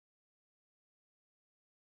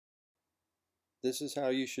This is how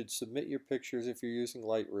you should submit your pictures if you're using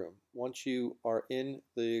Lightroom. Once you are in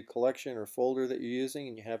the collection or folder that you're using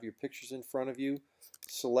and you have your pictures in front of you,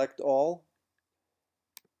 select all,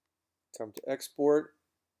 come to export,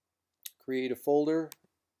 create a folder.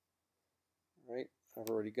 Right, I've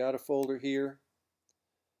already got a folder here.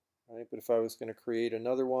 Right, but if I was going to create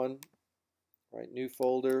another one, right, new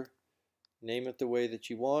folder, name it the way that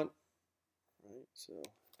you want. Right, so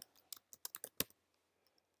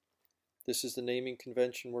this is the naming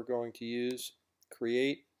convention we're going to use.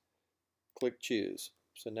 Create, click choose.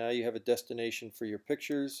 So now you have a destination for your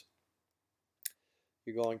pictures.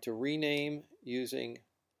 You're going to rename using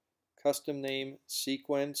custom name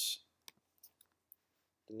sequence.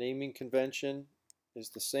 The naming convention is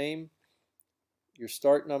the same. Your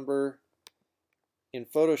start number in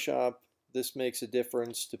Photoshop, this makes a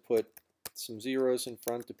difference to put some zeros in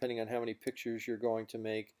front depending on how many pictures you're going to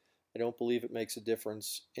make. I don't believe it makes a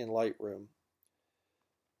difference in Lightroom.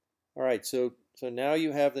 Alright, so now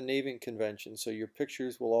you have the naming convention. So your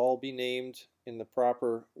pictures will all be named in the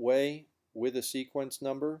proper way with a sequence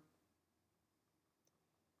number.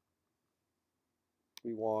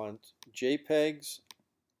 We want JPEGs,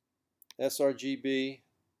 sRGB,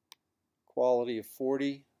 quality of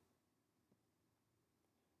 40.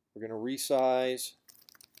 We're going to resize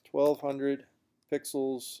 1200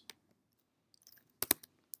 pixels,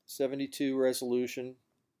 72 resolution,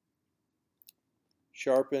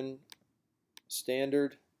 sharpen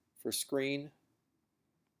standard for screen,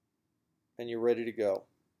 and you're ready to go.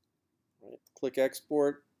 Right. Click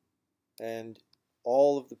export, and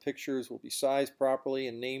all of the pictures will be sized properly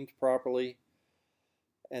and named properly.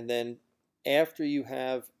 And then after you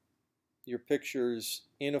have your pictures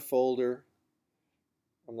in a folder,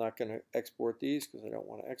 I'm not going to export these because I don't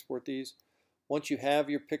want to export these. Once you have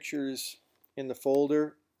your pictures in the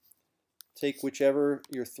folder, take whichever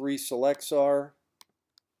your 3 selects are.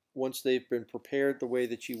 Once they've been prepared the way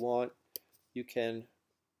that you want, you can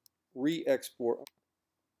re-export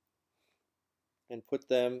and put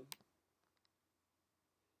them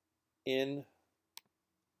in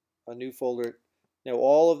a new folder. Now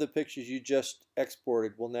all of the pictures you just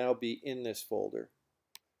exported will now be in this folder.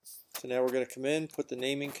 So now we're going to come in, put the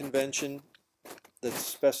naming convention that's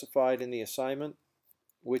specified in the assignment,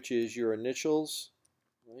 which is your initials,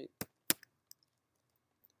 right?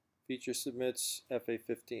 Feature submits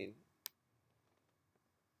FA15.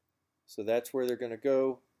 So that's where they're going to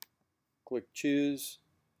go. Click choose,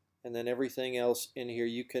 and then everything else in here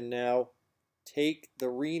you can now take the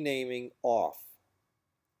renaming off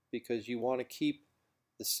because you want to keep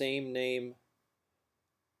the same name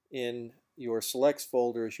in your selects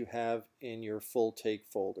folder as you have in your full take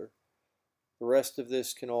folder. The rest of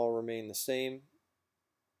this can all remain the same,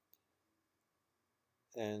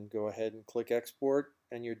 and go ahead and click export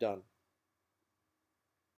and you're done.